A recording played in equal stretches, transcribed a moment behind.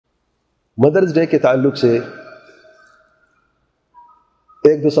مدرس ڈے کے تعلق سے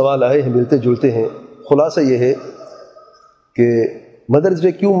ایک دو سوال آئے ہیں، ملتے جلتے ہیں۔ خلاصہ یہ ہے کہ مدرس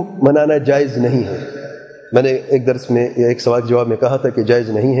ڈے کیوں منانا جائز نہیں ہے۔ میں نے ایک درس میں یا ایک سوال کے جواب میں کہا تھا کہ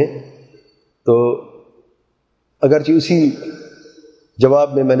جائز نہیں ہے، تو اگرچہ اسی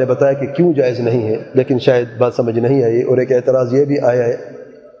جواب میں نے بتایا کہ کیوں جائز نہیں ہے، لیکن شاید بات سمجھ نہیں آئی۔ اور ایک اعتراض یہ بھی آیا ہے،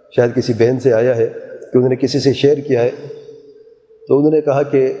 شاید کسی بہن سے آیا ہے کہ انہوں نے کسی سے شیئر کیا ہے، تو انہوں نے کہا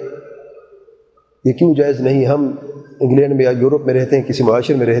کہ یہ کیوں جائز نہیں، ہم انگلینڈ میں یا یورپ میں رہتے ہیں، کسی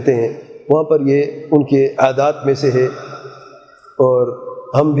معاشرے میں رہتے ہیں، وہاں پر یہ ان کے عادات میں سے ہے، اور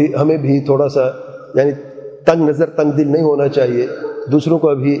ہمیں بھی تھوڑا سا یعنی تنگ نظر تنگ دل نہیں ہونا چاہیے، دوسروں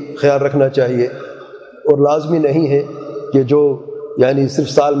کا بھی خیال رکھنا چاہیے، اور لازمی نہیں ہے کہ جو یعنی صرف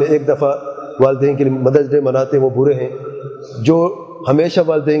سال میں ایک دفعہ والدین کے لیے مدرس ڈے مناتے ہیں وہ برے ہیں، جو ہمیشہ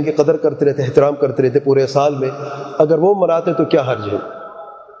والدین کی قدر کرتے رہتے، احترام کرتے رہتے پورے سال میں، اگر وہ مناتے تو کیا حرج ہے؟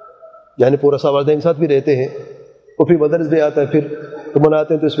 یعنی پورا سال والدین کے ساتھ بھی رہتے ہیں، اور پھر مدرس ڈے آتا ہے پھر تو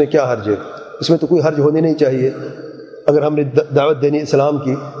مناتے ہیں، تو اس میں کیا حرج ہے؟ اس میں تو کوئی حرج ہونی نہیں چاہیے۔ اگر ہم نے دعوت دینی اسلام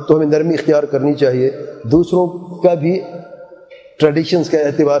کی تو ہمیں نرمی اختیار کرنی چاہیے، دوسروں کا بھی ٹریڈیشنز کا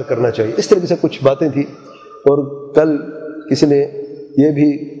اعتبار کرنا چاہیے۔ اس طرح سے کچھ باتیں تھیں، اور کل کسی نے یہ بھی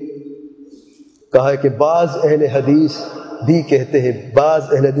کہا ہے کہ بعض اہل حدیث بھی کہتے ہیں، بعض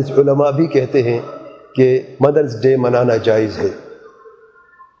اہل حدیث علماء بھی کہتے ہیں کہ مدرس ڈے منانا جائز ہے۔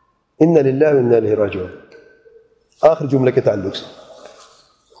 انا للہ و انا الیہ راجعون۔ آخر جملے کے تعلق سے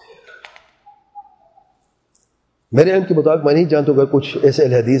میرے علم کے مطابق میں نہیں جانتا کہ کچھ ایسے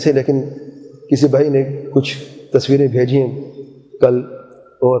اہل حدیث ہیں، لیکن کسی بھائی نے کچھ تصویریں بھیجی ہیں کل،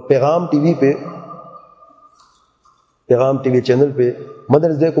 اور پیغام ٹی وی چینل پہ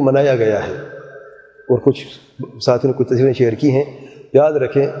مدرس ڈے کو منایا گیا ہے، اور کچھ ساتھیوں نے کچھ تصویریں شیئر کی ہیں۔ یاد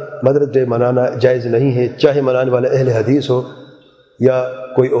رکھیں مدرس ڈے منانا جائز نہیں ہے، چاہے منانے والا اہل حدیث ہو یا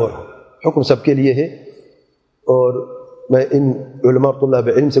کوئی اور ہو، حکم سب کے لیے ہے۔ اور میں ان علماء طلاب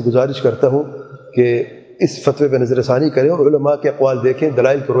علم سے گزارش کرتا ہوں کہ اس فتوے پہ نظر ثانی کریں، اور علماء کے اقوال دیکھیں،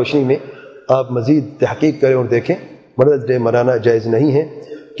 دلائل کی روشنی میں آپ مزید تحقیق کریں اور دیکھیں مدرس ڈے منانا جائز نہیں ہے۔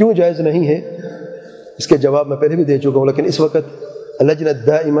 کیوں جائز نہیں ہے اس کے جواب میں پہلے بھی دے چکا ہوں، لیکن اس وقت لجنہ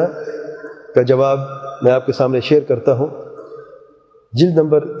دائمہ کا جواب میں آپ کے سامنے شیئر کرتا ہوں۔ جلد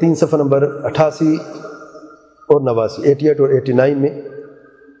نمبر 3 صفحہ نمبر 88 اور 89، 88 اور 89 میں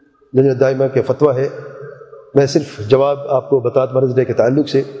لجنہ دائمہ کے فتویٰ ہے۔ میں صرف جواب آپ کو بتاتا مدرس ڈے کے تعلق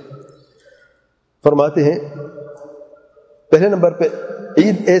سے۔ فرماتے ہیں پہلے نمبر پہ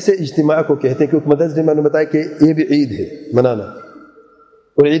عید ایسے اجتماع کو کہتے ہیں، کیونکہ مدرس ڈے میں نے بتایا کہ یہ بھی عید ہے منانا،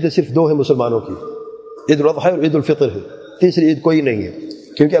 اور عید صرف 2 ہیں مسلمانوں کی، عید الاضحیٰ اور عید الفطر ہے، تیسری عید کوئی نہیں ہے،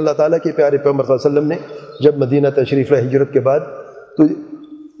 کیونکہ اللہ تعالیٰ کے پیارے پیغمبر صلی اللہ علیہ وسلم نے جب مدینہ تشریف لائے ہجرت کے بعد، تو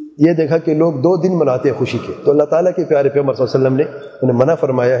یہ دیکھا کہ لوگ 2 دن مناتے ہیں خوشی کے، تو اللہ تعالیٰ کے پیارے پیغمبر صلی اللہ علیہ وسلم نے انہیں منع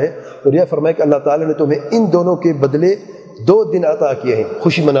فرمایا ہے، اور یہ فرمایا کہ اللہ تعالیٰ نے تمہیں ان دونوں کے بدلے 2 دن عطا کیے ہیں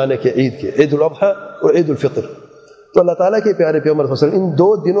خوشی منانے کے، عید کے، عید الاضحیٰ اور عید الفطر۔ تو اللہ تعالیٰ کے پیارے پیغمبر صلی اللہ علیہ وسلم ان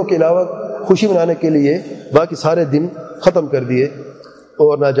 2 دنوں کے علاوہ خوشی منانے کے لیے باقی سارے دن ختم کر دیے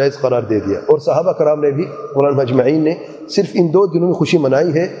اور ناجائز قرار دے دیا، اور صحابہ کرام نے بھی قرآن مجمعین نے صرف ان 2 دنوں میں خوشی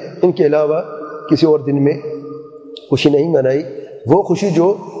منائی ہے، ان کے علاوہ کسی اور دن میں خوشی نہیں منائی۔ وہ خوشی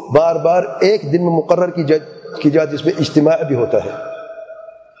جو بار بار ایک دن میں مقرر کی جائے جس میں اجتماع بھی ہوتا ہے۔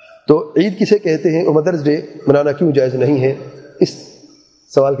 تو عید کسے کہتے ہیں اور مدرس ڈے منانا کیوں جائز نہیں ہے، اس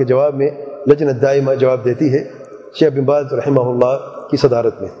سوال کے جواب میں لجنہ دائمہ جواب دیتی ہے شیخ بن باز رحمہ اللہ کی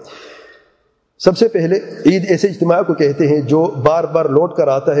صدارت میں۔ سب سے پہلے عید ایسے اجتماع کو کہتے ہیں جو بار بار لوٹ کر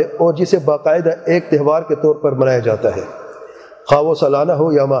آتا ہے اور جسے باقاعدہ ایک تہوار کے طور پر منایا جاتا ہے، خواہ وہ سالانہ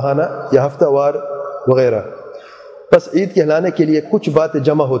ہو یا ماہانہ یا ہفتہ وار وغیرہ۔ بس عید کہلانے کے لیے کچھ باتیں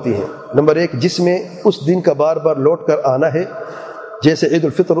جمع ہوتی ہیں۔ نمبر 1، جس میں اس دن کا بار بار لوٹ کر آنا ہے، جیسے عید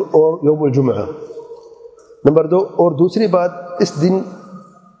الفطر اور یوم الجمعہ۔ نمبر 2، اور دوسری بات، اس دن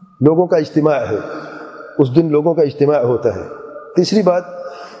لوگوں کا اجتماع ہے، اس دن لوگوں کا اجتماع ہوتا ہے۔ تیسری بات،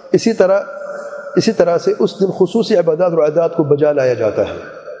 اسی طرح سے اس دن خصوصی عبادات اور عادات کو بجا لایا جاتا ہے۔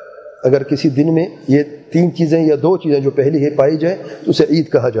 اگر کسی دن میں یہ 3 چیزیں یا 2 چیزیں جو پہلی ہے پائی جائیں تو اسے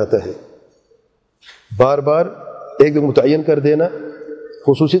عید کہا جاتا ہے۔ بار بار ایک دن متعین کر دینا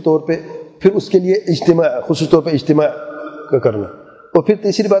خصوصی طور پہ، پھر اس کے لیے اجتماع، خصوصی طور پہ اجتماع کا کرنا، اور پھر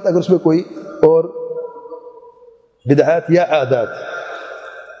تیسری بات اگر اس میں کوئی اور بدعات یا عادات،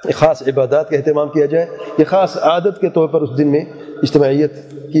 خاص عبادات کا اہتمام کیا جائے، یہ خاص عادت کے طور پر اس دن میں اجتماعیت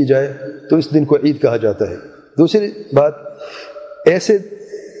کی جائے تو اس دن کو عید کہا جاتا ہے۔ دوسری بات، ایسے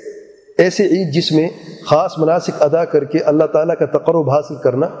عید جس میں خاص مناسک ادا کر کے اللہ تعالیٰ کا تقرب حاصل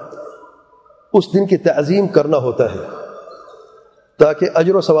کرنا، اس دن کی تعظیم کرنا ہوتا ہے تاکہ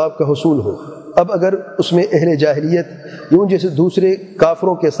اجر و ثواب کا حصول ہو۔ اب اگر اس میں اہل جاہلیت یوں جیسے دوسرے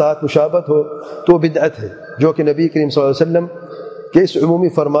کافروں کے ساتھ مشابہت ہو تو بدعت ہے، جو کہ نبی کریم صلی اللہ علیہ وسلم کے اس عمومی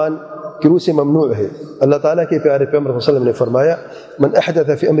فرمان کی روح سے ممنوع ہے۔ اللہ تعالیٰ کے پیارے پیغمبر صلی اللہ علیہ وسلم نے فرمایا من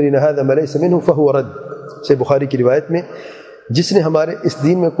احدث فی امرنا هذا ما ليس منه فهو رد، سے بخاری کی روایت میں جس نے ہمارے اس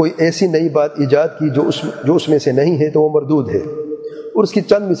دین میں کوئی ایسی نئی بات ایجاد کی جو اس میں سے نہیں ہے تو وہ مردود ہے۔ اور اس کی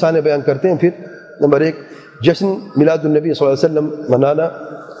چند مثالیں بیان کرتے ہیں پھر۔ نمبر 1 جشن میلاد النبی صلی اللہ علیہ وسلم منانا،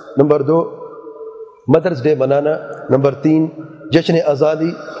 نمبر 2 مدرس ڈے منانا، نمبر 3 جشن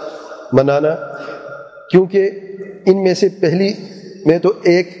آزادی منانا، کیونکہ ان میں سے پہلی میں تو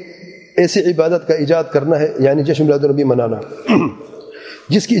ایک ایسی عبادت کا ایجاد کرنا ہے یعنی جشن میلاد النبی منانا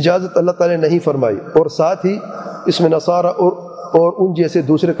جس کی اجازت اللہ تعالی نے نہیں فرمائی، اور ساتھ ہی اس میں نصارہ اور ان جیسے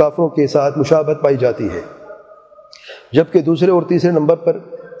دوسرے کافروں کے ساتھ مشابہت پائی جاتی ہے، جبکہ دوسرے اور تیسرے نمبر پر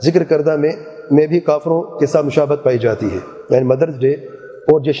ذکر کردہ میں بھی کافروں کے ساتھ مشابہت پائی جاتی ہے، یعنی مدرس ڈے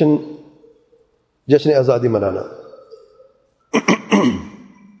اور جشن آزادی منانا۔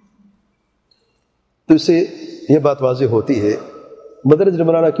 تو اس سے یہ بات واضح ہوتی ہے مدرس ڈے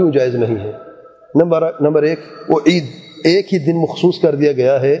منانا کیوں جائز نہیں ہے۔ نمبر 1 وہ عید ایک ہی دن مخصوص کر دیا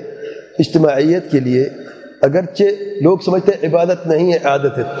گیا ہے اجتماعیت کے لیے، اگرچہ لوگ سمجھتے ہیں عبادت نہیں ہے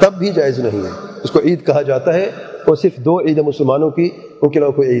عادت ہے، تب بھی جائز نہیں ہے، اس کو عید کہا جاتا ہے، اور صرف 2 عید مسلمانوں کی، ان کے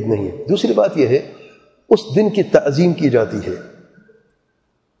علاوہ کوئی عید نہیں ہے۔ دوسری بات یہ ہے اس دن کی تعظیم کی جاتی ہے،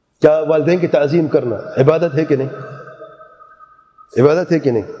 کیا والدین کی تعظیم کرنا عبادت ہے کہ نہیں؟ عبادت ہے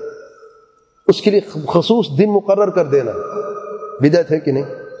کہ نہیں؟ اس کے لیے خصوص دن مقرر کر دینا بدعت ہے کہ نہیں؟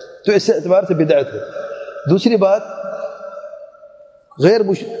 تو اس اعتبار سے بدعت ہے۔ دوسری بات غیر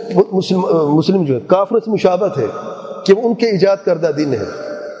مسلم جو ہے کافروں سے مشابہت ہے کہ وہ ان کے ایجاد کردہ دین ہے،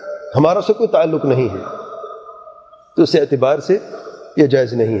 ہمارا سے کوئی تعلق نہیں ہے، تو اس اعتبار سے یہ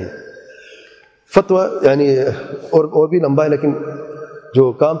جائز نہیں ہے۔ فتویٰ یعنی اور بھی لمبا ہے، لیکن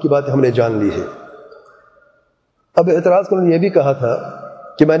جو کام کی بات ہم نے جان لی ہے۔ اب اعتراض کرنے نے یہ بھی کہا تھا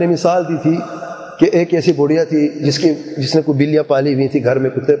کہ میں نے مثال دی تھی کہ ایک ایسی بڑھیا تھی جس نے کوئی بلیاں پالی ہوئی تھی، گھر میں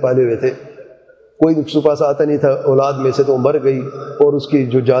کتے پالے ہوئے تھے، کوئی اس کے پاس آتا نہیں تھا اولاد میں سے، تو وہ مر گئی اور اس کی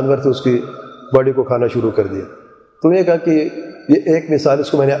جو جانور تھے اس کی باڈی کو کھانا شروع کر دیا۔ تو نے کہا کہ یہ ایک مثال، اس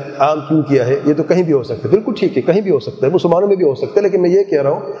کو میں نے عام کیوں کیا ہے، یہ تو کہیں بھی ہو سکتا ہے۔ بالکل ٹھیک ہے، کہیں بھی ہو سکتا ہے، مسلمانوں میں بھی ہو سکتا ہے، لیکن میں یہ کہہ رہا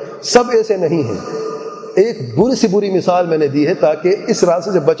ہوں سب ایسے نہیں ہیں۔ ایک بری سے بری مثال میں نے دی ہے تاکہ اس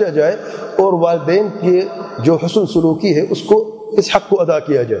راستے سے بچا جائے اور والدین کی جو حسن سلوکی ہے اس کو، اس حق کو ادا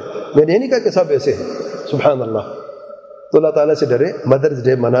کیا جائے۔ میں نے یہ نہیں کہا کہ سب ایسے ہیں، سبحان اللہ۔ تو اللہ تعالیٰ سے ڈرے، مدرس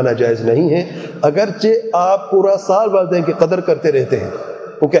ڈے منانا جائز نہیں ہے، اگرچہ آپ پورا سال والدین کی قدر کرتے رہتے ہیں،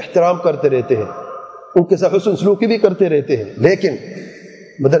 ان کے احترام کرتے رہتے ہیں، ان کے ساتھ حسن سلوکی بھی کرتے رہتے ہیں، لیکن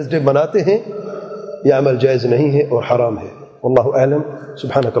مدرس ڈے مناتے ہیں، یہ عمل جائز نہیں ہے اور حرام ہے۔ واللہ اعلم۔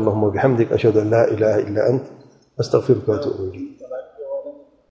 سبحانک اللہم و بحمدک، اشہد ان لا الہ الا انت، استغفرک و اتوب الیک۔